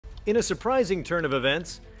In a surprising turn of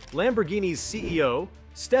events, Lamborghini's CEO,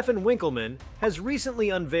 Stefan Winkelmann, has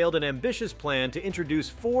recently unveiled an ambitious plan to introduce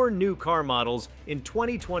 4 new car models in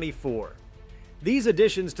 2024. These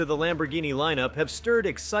additions to the Lamborghini lineup have stirred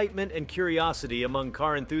excitement and curiosity among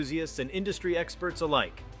car enthusiasts and industry experts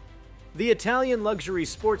alike. The Italian luxury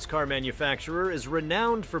sports car manufacturer is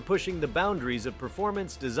renowned for pushing the boundaries of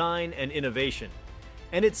performance, design, and innovation,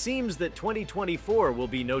 and it seems that 2024 will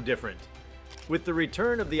be no different. With the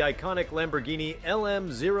return of the iconic Lamborghini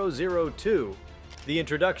LM002, the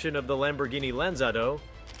introduction of the Lamborghini Lanzado,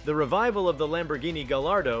 the revival of the Lamborghini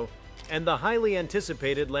Gallardo, and the highly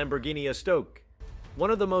anticipated Lamborghini Aston.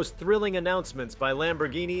 One of the most thrilling announcements by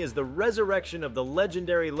Lamborghini is the resurrection of the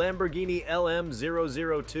legendary Lamborghini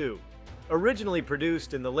LM002. Originally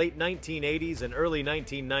produced in the late 1980s and early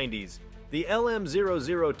 1990s, the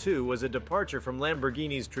LM002 was a departure from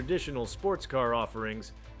Lamborghini's traditional sports car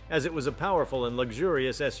offerings, as it was a powerful and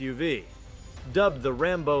luxurious SUV. Dubbed the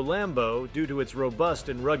Rambo Lambo due to its robust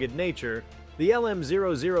and rugged nature, the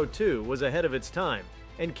LM002 was ahead of its time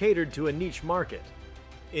and catered to a niche market.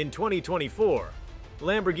 In 2024,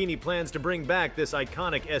 Lamborghini plans to bring back this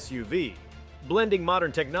iconic SUV, blending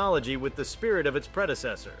modern technology with the spirit of its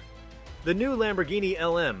predecessor. The new Lamborghini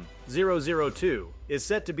LM002 is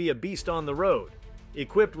set to be a beast on the road,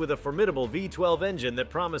 equipped with a formidable V12 engine that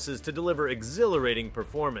promises to deliver exhilarating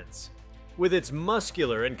performance. With its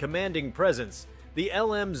muscular and commanding presence, the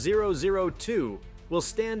LM002 will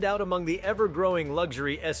stand out among the ever-growing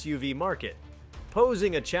luxury SUV market,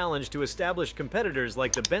 posing a challenge to established competitors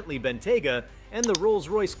like the Bentley Bentayga and the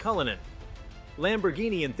Rolls-Royce Cullinan.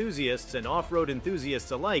 Lamborghini enthusiasts and off-road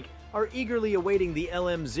enthusiasts alike are eagerly awaiting the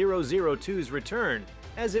LM002's return,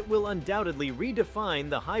 as it will undoubtedly redefine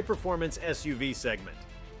the high-performance SUV segment.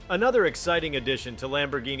 Another exciting addition to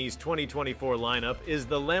Lamborghini's 2024 lineup is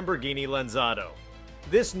the Lamborghini Lanzado.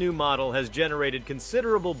 This new model has generated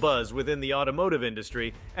considerable buzz within the automotive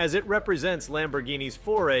industry as it represents Lamborghini's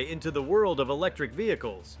foray into the world of electric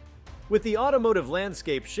vehicles. With the automotive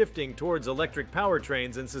landscape shifting towards electric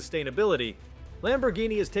powertrains and sustainability,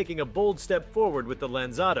 Lamborghini is taking a bold step forward with the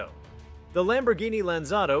Lanzado. The Lamborghini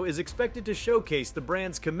Lanzado is expected to showcase the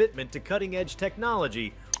brand's commitment to cutting-edge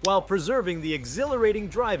technology while preserving the exhilarating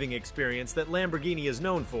driving experience that Lamborghini is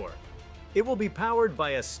known for. It will be powered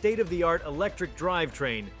by a state-of-the-art electric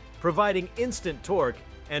drivetrain, providing instant torque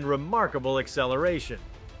and remarkable acceleration.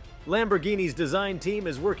 Lamborghini's design team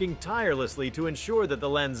is working tirelessly to ensure that the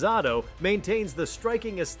Lanzado maintains the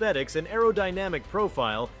striking aesthetics and aerodynamic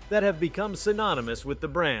profile that have become synonymous with the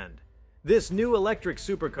brand. This new electric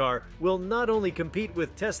supercar will not only compete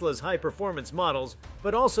with Tesla's high-performance models,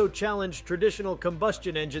 but also challenge traditional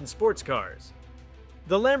combustion engine sports cars.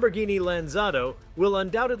 The Lamborghini Lanzado will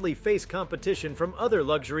undoubtedly face competition from other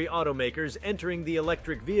luxury automakers entering the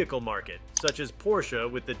electric vehicle market, such as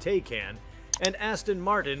Porsche with the Taycan and Aston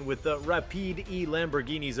Martin with the Rapide.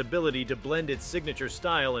 Lamborghini's ability to blend its signature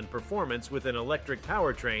style and performance with an electric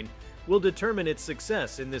powertrain will determine its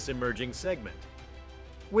success in this emerging segment.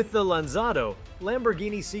 With the Lanzado,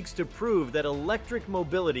 Lamborghini seeks to prove that electric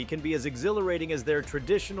mobility can be as exhilarating as their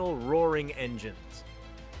traditional roaring engines.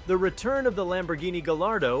 The return of the Lamborghini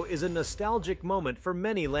Gallardo is a nostalgic moment for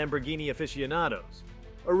many Lamborghini aficionados.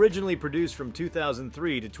 Originally produced from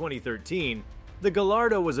 2003 to 2013, the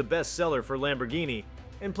Gallardo was a bestseller for Lamborghini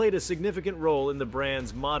and played a significant role in the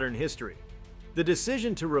brand's modern history. The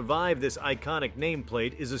decision to revive this iconic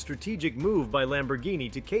nameplate is a strategic move by Lamborghini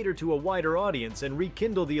to cater to a wider audience and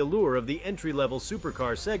rekindle the allure of the entry-level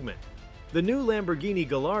supercar segment. The new Lamborghini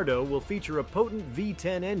Gallardo will feature a potent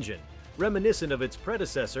V10 engine, reminiscent of its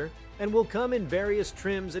predecessor, and will come in various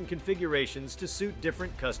trims and configurations to suit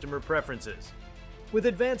different customer preferences. With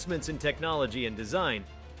advancements in technology and design,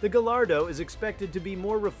 the Gallardo is expected to be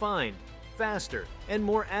more refined, faster, and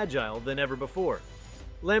more agile than ever before.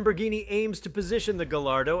 Lamborghini aims to position the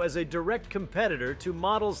Gallardo as a direct competitor to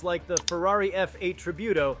models like the Ferrari F8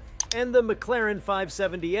 Tributo and the McLaren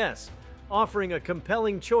 570S, offering a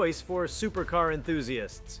compelling choice for supercar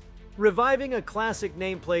enthusiasts. Reviving a classic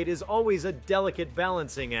nameplate is always a delicate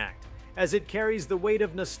balancing act, as it carries the weight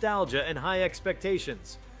of nostalgia and high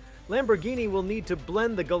expectations. Lamborghini will need to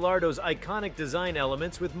blend the Gallardo's iconic design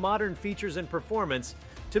elements with modern features and performance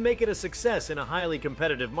to make it a success in a highly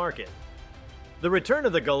competitive market. The return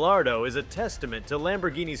of the Gallardo is a testament to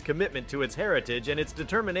Lamborghini's commitment to its heritage and its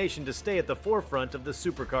determination to stay at the forefront of the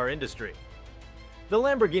supercar industry. The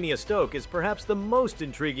Lamborghini Aston is perhaps the most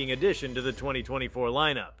intriguing addition to the 2024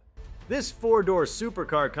 lineup. This four-door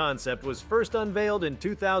supercar concept was first unveiled in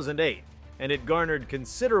 2008, and it garnered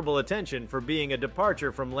considerable attention for being a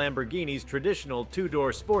departure from Lamborghini's traditional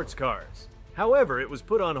two-door sports cars. However, it was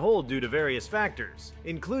put on hold due to various factors,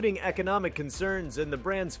 including economic concerns and the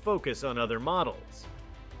brand's focus on other models.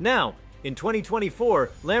 Now, in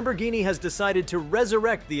 2024, Lamborghini has decided to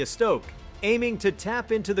resurrect the Aston, aiming to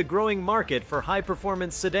tap into the growing market for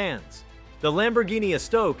high-performance sedans. The Lamborghini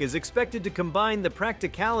Aston is expected to combine the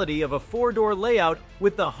practicality of a four-door layout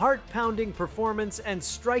with the heart-pounding performance and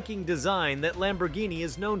striking design that Lamborghini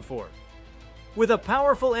is known for. With a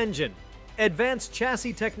powerful engine, advanced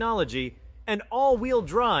chassis technology, and all-wheel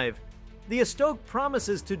drive, the Aston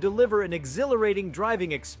promises to deliver an exhilarating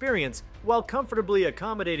driving experience while comfortably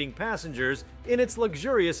accommodating passengers in its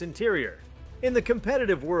luxurious interior. In the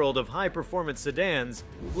competitive world of high-performance sedans,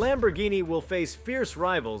 Lamborghini will face fierce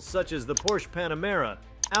rivals such as the Porsche Panamera,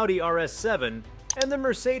 Audi RS7, and the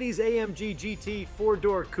Mercedes-AMG GT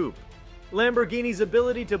four-door coupe. Lamborghini's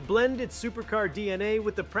ability to blend its supercar DNA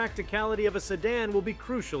with the practicality of a sedan will be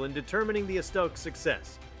crucial in determining the Aston's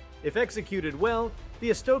success. If executed well,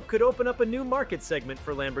 the Aston could open up a new market segment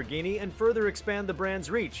for Lamborghini and further expand the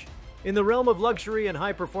brand's reach. In the realm of luxury and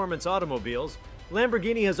high-performance automobiles,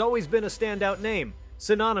 Lamborghini has always been a standout name,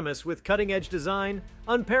 synonymous with cutting-edge design,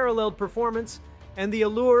 unparalleled performance, and the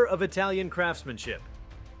allure of Italian craftsmanship.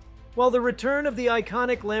 While the return of the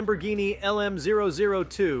iconic Lamborghini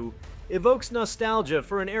LM002 evokes nostalgia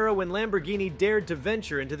for an era when Lamborghini dared to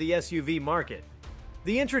venture into the SUV market,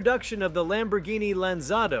 the introduction of the Lamborghini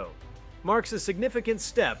Lanzado marks a significant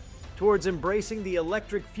step towards embracing the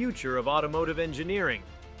electric future of automotive engineering.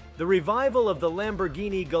 The revival of the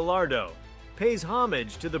Lamborghini Gallardo pays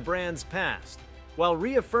homage to the brand's past, while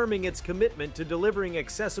reaffirming its commitment to delivering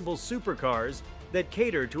accessible supercars that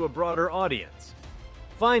cater to a broader audience.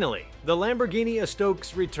 Finally, the Lamborghini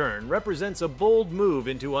Aston's return represents a bold move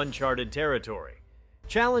into uncharted territory,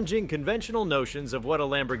 challenging conventional notions of what a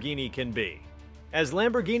Lamborghini can be. As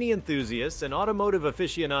Lamborghini enthusiasts and automotive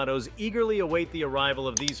aficionados eagerly await the arrival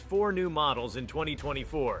of these four new models in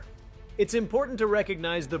 2024, it's important to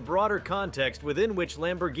recognize the broader context within which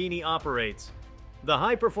Lamborghini operates. The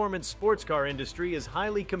high-performance sports car industry is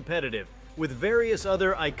highly competitive, with various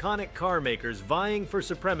other iconic car makers vying for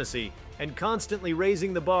supremacy and constantly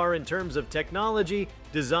raising the bar in terms of technology,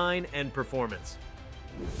 design, and performance.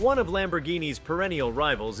 One of Lamborghini's perennial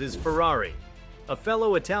rivals is Ferrari, a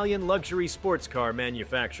fellow Italian luxury sports car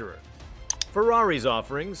manufacturer. Ferrari's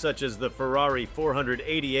offerings, such as the Ferrari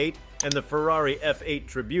 488 and the Ferrari F8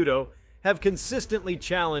 Tributo, have consistently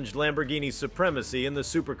challenged Lamborghini's supremacy in the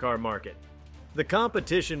supercar market. The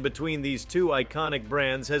competition between these two iconic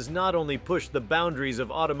brands has not only pushed the boundaries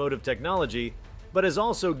of automotive technology, but has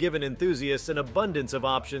also given enthusiasts an abundance of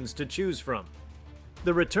options to choose from.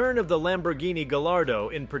 The return of the Lamborghini Gallardo,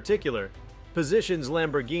 in particular, positions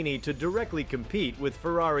Lamborghini to directly compete with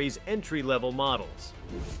Ferrari's entry-level models.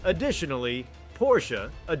 Additionally, Porsche,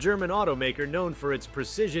 a German automaker known for its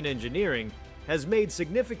precision engineering, has made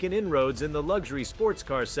significant inroads in the luxury sports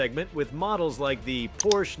car segment with models like the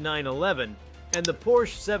Porsche 911 and the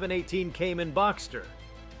Porsche 718 Cayman Boxster.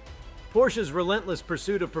 Porsche's relentless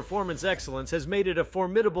pursuit of performance excellence has made it a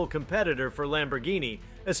formidable competitor for Lamborghini,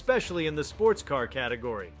 especially in the sports car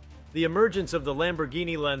category. The emergence of the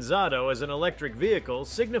Lamborghini Lanzado as an electric vehicle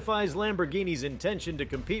signifies Lamborghini's intention to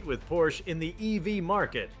compete with Porsche in the EV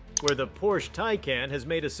market, where the Porsche Taycan has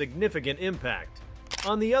made a significant impact.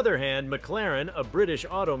 On the other hand, McLaren, a British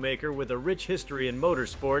automaker with a rich history in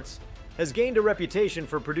motorsports, has gained a reputation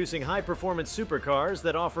for producing high-performance supercars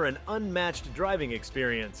that offer an unmatched driving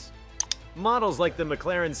experience. Models like the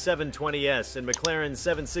McLaren 720S and McLaren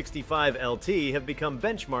 765 LT have become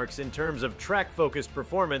benchmarks in terms of track-focused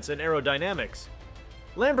performance and aerodynamics.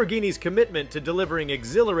 Lamborghini's commitment to delivering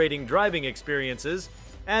exhilarating driving experiences,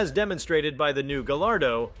 as demonstrated by the new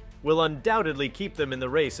Gallardo, will undoubtedly keep them in the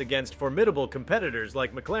race against formidable competitors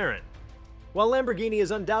like McLaren. While Lamborghini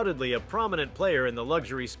is undoubtedly a prominent player in the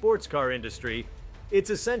luxury sports car industry, it's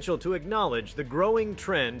essential to acknowledge the growing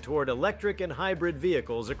trend toward electric and hybrid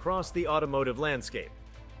vehicles across the automotive landscape.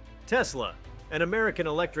 Tesla, an American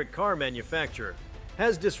electric car manufacturer,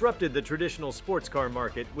 has disrupted the traditional sports car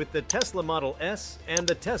market with the Tesla Model S and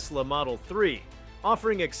the Tesla Model 3,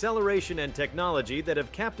 offering acceleration and technology that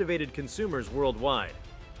have captivated consumers worldwide.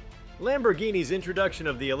 Lamborghini's introduction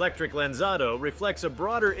of the electric Lanzado reflects a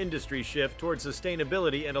broader industry shift towards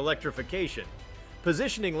sustainability and electrification,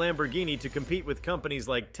 positioning Lamborghini to compete with companies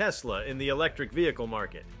like Tesla in the electric vehicle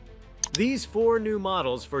market. These four new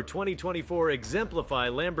models for 2024 exemplify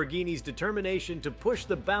Lamborghini's determination to push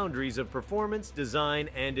the boundaries of performance, design,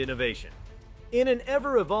 and innovation. In an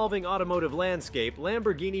ever-evolving automotive landscape,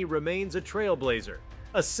 Lamborghini remains a trailblazer,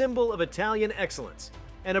 a symbol of Italian excellence,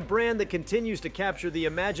 and a brand that continues to capture the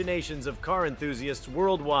imaginations of car enthusiasts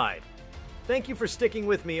worldwide. Thank you for sticking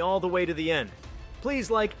with me all the way to the end.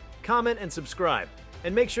 Please like, comment, and subscribe,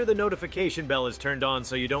 and make sure the notification bell is turned on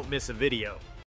so you don't miss a video.